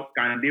how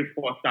can they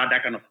foster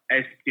that kind of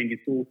exchange.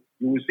 So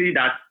you will see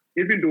that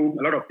even though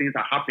a lot of things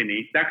are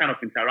happening, that kind of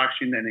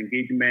interaction and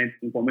engagement,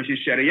 information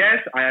sharing,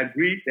 yes, I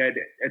agree that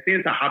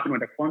things are happening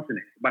on the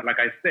continent. But like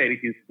I said, it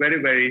is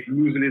very, very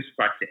loosely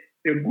structured.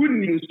 The good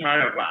news,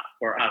 however,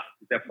 for us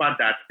is the fact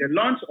that the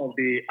launch of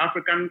the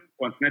African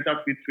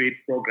Continental Free Trade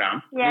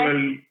Program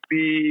will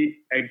be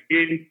a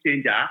game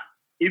changer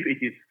if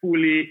it is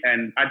fully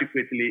and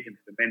adequately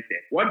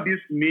implemented. What this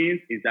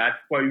means is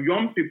that for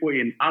young people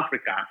in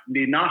Africa,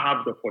 they now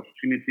have the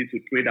opportunity to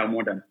trade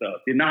among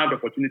themselves. They now have the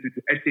opportunity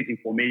to exchange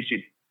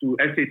information, to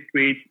exchange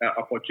trade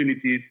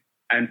opportunities,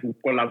 and to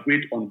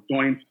collaborate on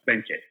joint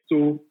ventures.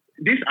 So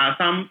these are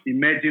some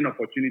emerging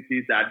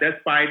opportunities that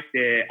despite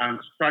the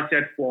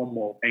unstructured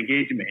form of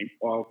engagement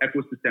or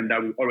ecosystem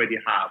that we already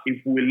have, if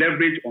we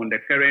leverage on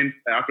the current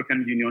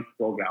African Union's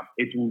program,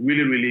 it will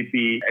really, really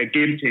be a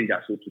game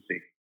changer, so to say.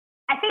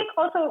 I think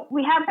also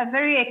we have a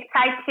very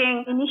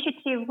exciting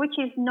initiative which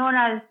is known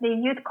as the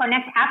Youth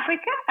Connect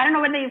Africa. I don't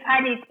know whether you've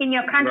had it in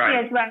your country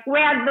as well,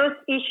 where those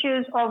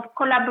issues of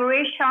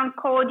collaboration,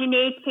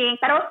 coordinating,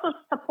 but also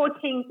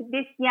supporting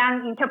these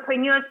young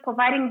entrepreneurs,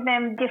 providing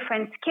them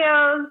different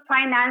skills,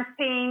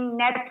 financing,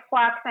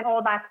 networks, and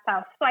all that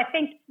stuff. So I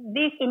think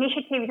this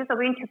initiative is also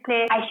going to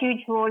play a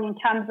huge role in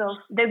terms of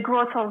the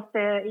growth of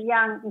the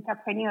young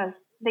entrepreneurs.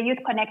 The Youth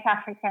Connect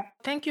Africa.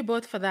 Thank you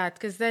both for that,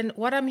 because then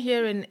what I'm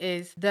hearing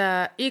is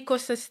the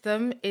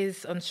ecosystem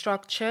is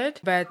unstructured,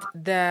 but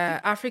the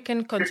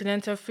African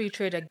Continental Free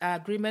Trade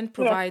Agreement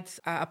provides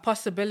a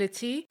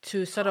possibility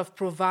to sort of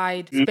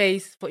provide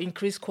space for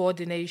increased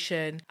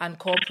coordination and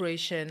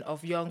cooperation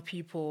of young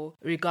people,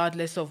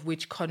 regardless of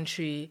which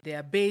country they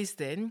are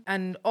based in.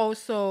 And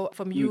also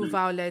from you,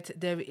 Violet,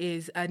 there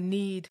is a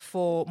need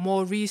for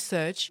more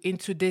research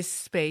into this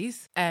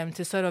space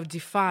to sort of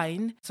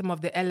define some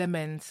of the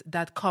elements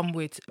that come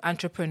with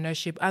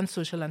entrepreneurship and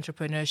social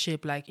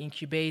entrepreneurship, like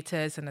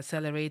incubators and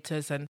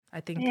accelerators. And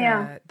I think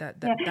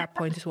that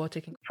point is worth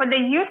taking. For the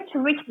youth to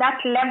reach that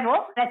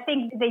level, I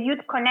think the Youth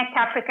Connect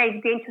Africa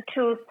is going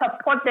to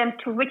support them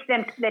to reach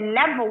them to the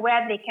level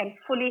where they can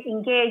fully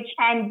engage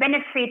and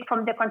benefit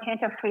from the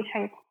Continental Free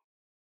Trade.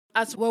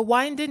 As we're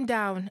winding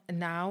down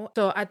now,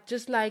 so I'd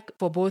just like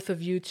for both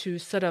of you to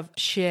sort of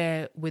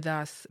share with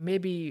us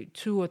maybe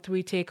 2 or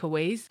 3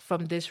 takeaways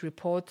from this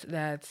report.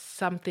 That's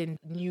something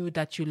new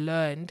that you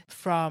learned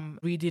from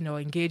reading or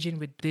engaging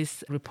with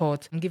this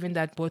report. And given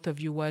that both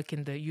of you work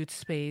in the youth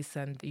space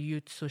and the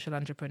youth social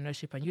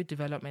entrepreneurship and youth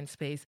development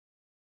space.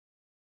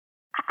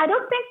 I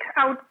don't think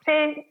I would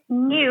say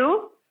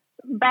new,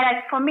 but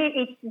for me,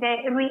 it's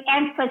the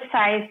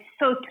re-emphasize,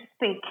 so to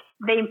speak,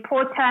 the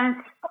importance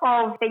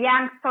of the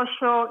young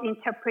social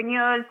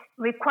entrepreneurs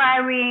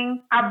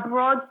requiring a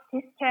broad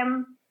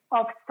system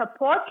of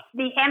support,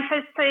 the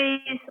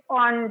emphasis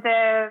on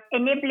the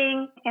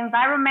enabling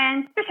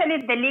environment,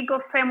 especially the legal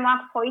framework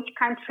for each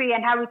country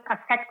and how it's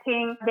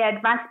affecting the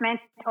advancement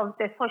of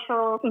the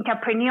social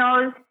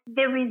entrepreneurs,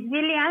 the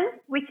resilience,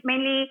 which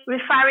mainly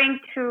referring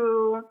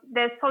to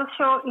the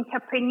social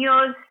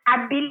entrepreneurs'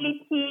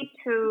 ability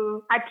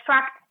to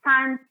attract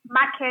funds,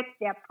 market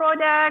their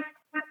products,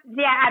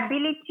 their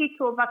ability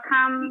to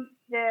overcome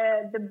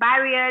the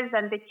barriers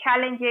and the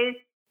challenges.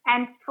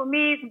 And for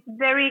me,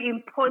 very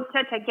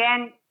important,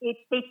 again, it's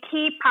the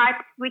key part,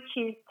 which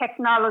is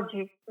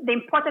technology. The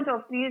importance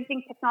of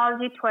using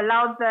technology to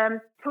allow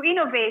them to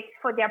innovate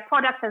for their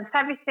products and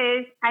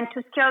services and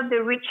to scale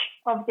the reach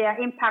of their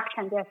impact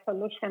and their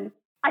solutions.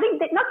 I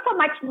think that not so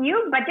much new,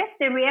 but just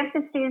the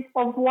re-emphasis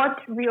of what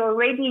we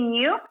already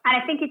knew.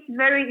 And I think it's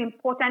very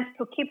important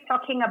to keep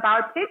talking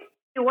about it.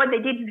 What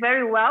they did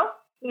very well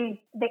is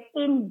the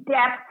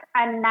in-depth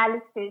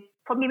analysis,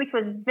 for me, which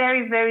was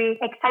very, very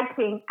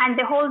exciting. And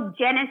the whole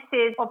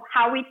genesis of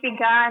how it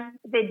began,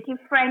 the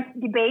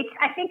different debates,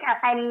 I think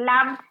I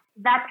loved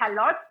that a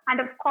lot. And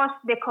of course,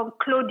 the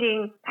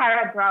concluding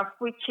paragraph,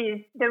 which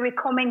is the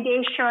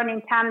recommendation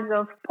in terms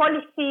of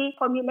policy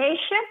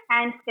formulation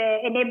and the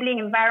enabling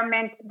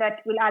environment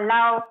that will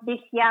allow this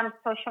young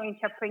social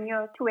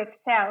entrepreneur to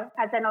excel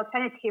as an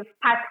alternative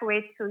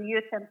pathway to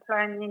youth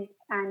employment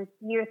and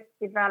youth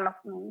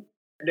development.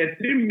 The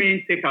 3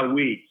 main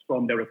takeaways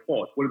from the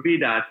report will be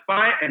that,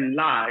 by and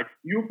large,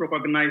 you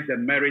recognize the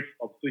merits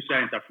of social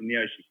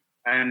entrepreneurship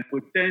and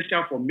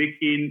potential for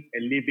making a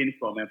living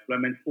from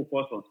employment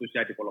focused on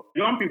social development.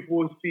 Young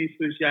people see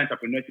social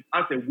entrepreneurship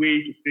as a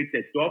way to create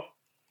a job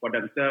for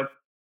themselves.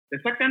 The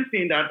second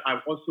thing that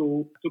I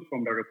also took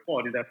from the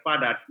report is the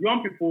fact that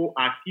young people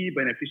are key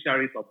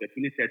beneficiaries of the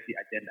 2030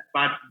 agenda,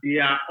 but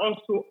they are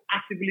also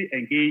actively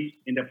engaged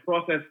in the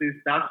processes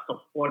that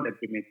support the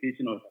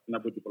implementation of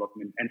sustainable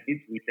development and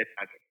its related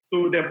targets.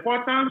 So the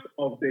importance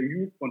of the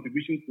youth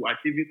contribution to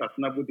achieving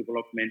sustainable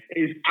development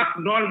is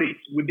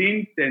acknowledged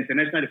within the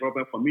international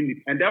development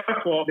community, and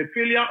therefore the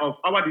failure of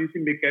our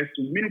decision makers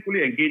to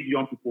meaningfully engage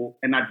young people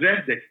and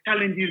address the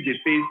challenges they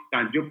face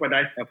can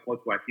jeopardize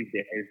efforts to achieve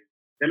their aims.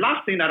 The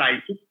last thing that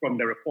I took from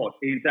the report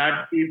is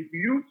that if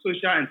youth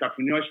social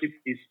entrepreneurship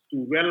is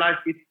to realize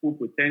its full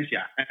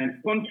potential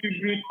and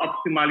contribute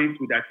optimally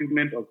to the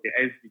achievement of the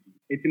SDG,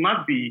 it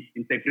must be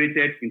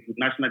integrated into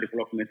national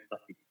development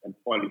strategies and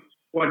policies.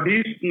 For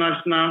these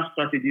national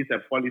strategies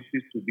and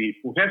policies to be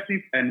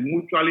cohesive and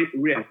mutually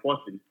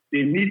reinforcing,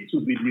 they need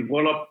to be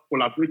developed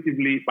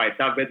collaboratively by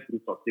diverse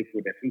groups of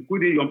stakeholders,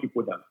 including young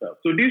people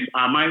themselves. So these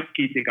are my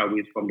key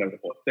takeaways from the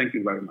report. Thank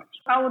you very much.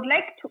 I would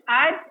like to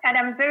add, and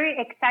I'm very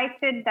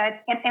excited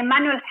that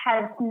Emmanuel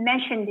has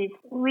mentioned it.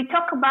 We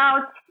talk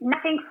about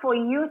nothing for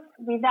youth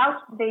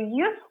without the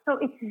youth.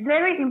 So it's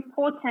very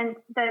important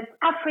that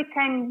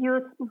African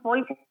youth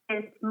voices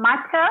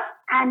matter,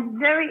 and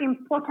very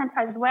important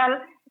as well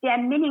their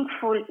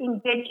meaningful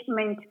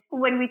engagement.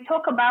 When we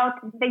talk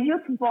about the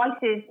youth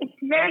voices, it's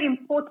very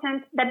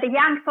important that the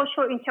young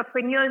social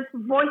entrepreneurs'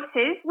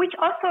 voices, which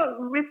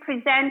also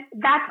represent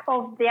that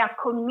of their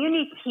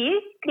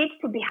communities, need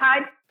to be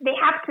heard. They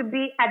have to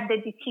be at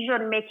the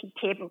decision-making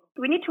table.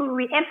 We need to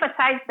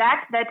re-emphasize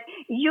that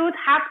youth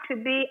have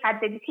to be at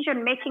the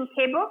decision-making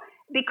table,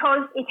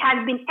 because it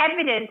has been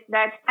evident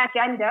that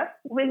agenda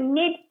will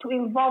need to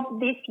involve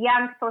these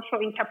young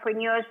social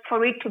entrepreneurs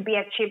for it to be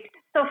achieved.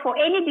 So for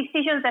any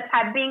decisions that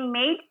are being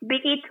made,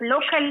 be it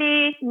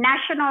locally,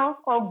 national,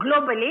 or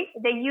globally,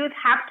 the youth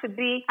have to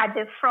be at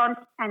the front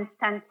and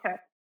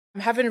center.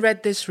 Having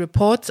read this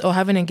report or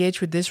having engaged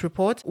with this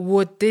report,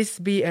 would this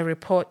be a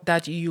report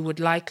that you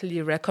would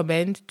likely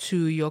recommend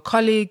to your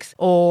colleagues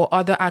or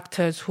other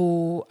actors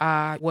who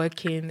are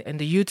working in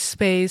the youth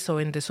space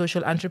or in the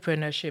social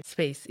entrepreneurship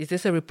space? Is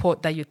this a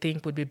report that you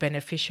think would be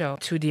beneficial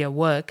to their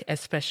work,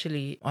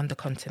 especially on the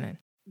continent?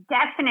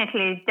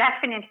 Definitely.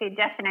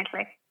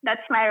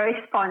 That's my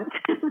response.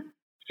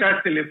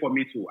 Certainly for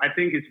me too. I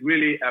think it's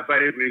really a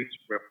very rich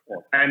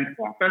report. And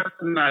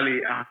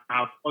personally, I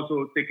have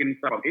also taken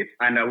some of it,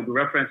 and I will be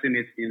referencing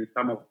it in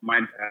some of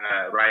mine,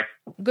 right?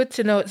 Good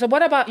to know. So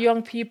what about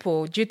young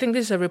people? Do you think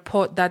this is a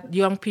report that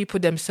young people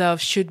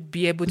themselves should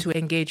be able to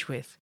engage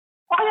with?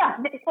 Oh, yeah.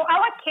 For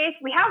our case,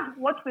 we have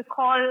what we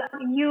call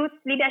Youth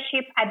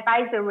Leadership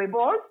Advisory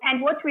Board.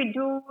 And what we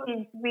do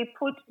is we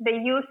put the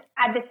youth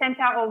at the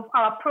center of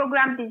our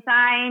program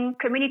design,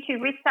 community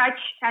research,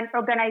 and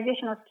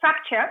organizational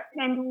structure.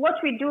 And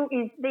what we do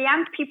is the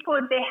young people,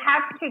 they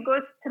have to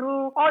go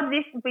through all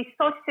these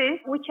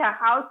resources which are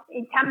out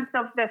in terms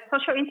of the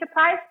social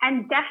enterprise.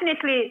 And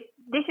definitely,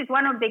 this is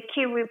one of the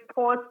key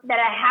reports that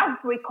I have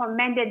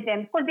recommended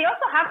them, because they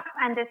also have to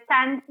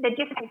understand the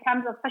difference in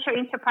terms of social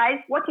enterprise.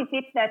 What is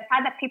it that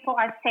other people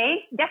are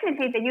saying?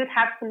 Definitely the youth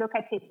have to look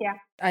at it here.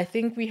 I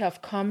think we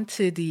have come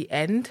to the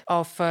end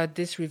of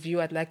this review.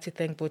 I'd like to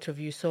thank both of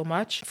you so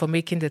much for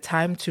making the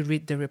time to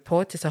read the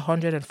report. It's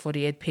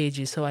 148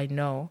 pages, so I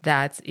know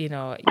that, you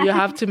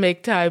have to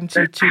make time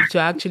to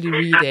actually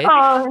read it.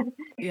 Oh,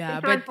 yeah,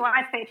 it was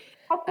worth it.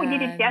 Hope we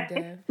did it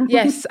justice.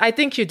 Yes, I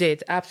think you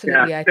did.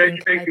 Absolutely. Yeah,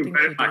 thank you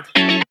very much.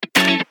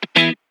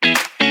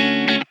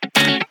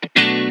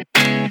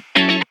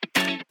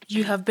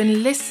 You have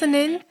been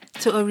listening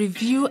to a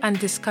review and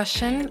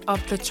discussion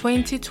of the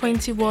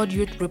 2020 World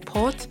Youth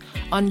Report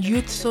on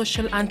Youth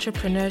Social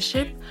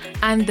Entrepreneurship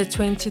and the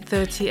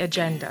 2030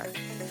 Agenda.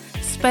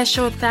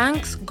 Special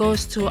thanks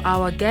goes to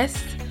our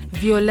guests,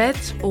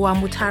 Violette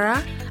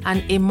Ouamutara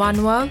and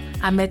Emmanuel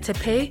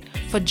Ametepe,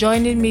 for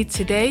joining me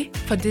today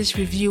for this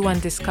review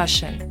and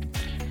discussion.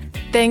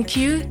 Thank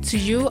you to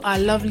you, our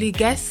lovely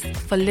guests,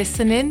 for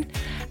listening,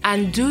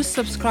 and do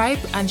subscribe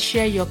and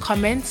share your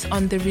comments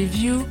on the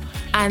review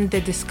and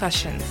the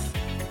discussions.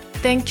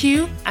 Thank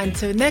you.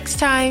 Until next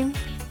time.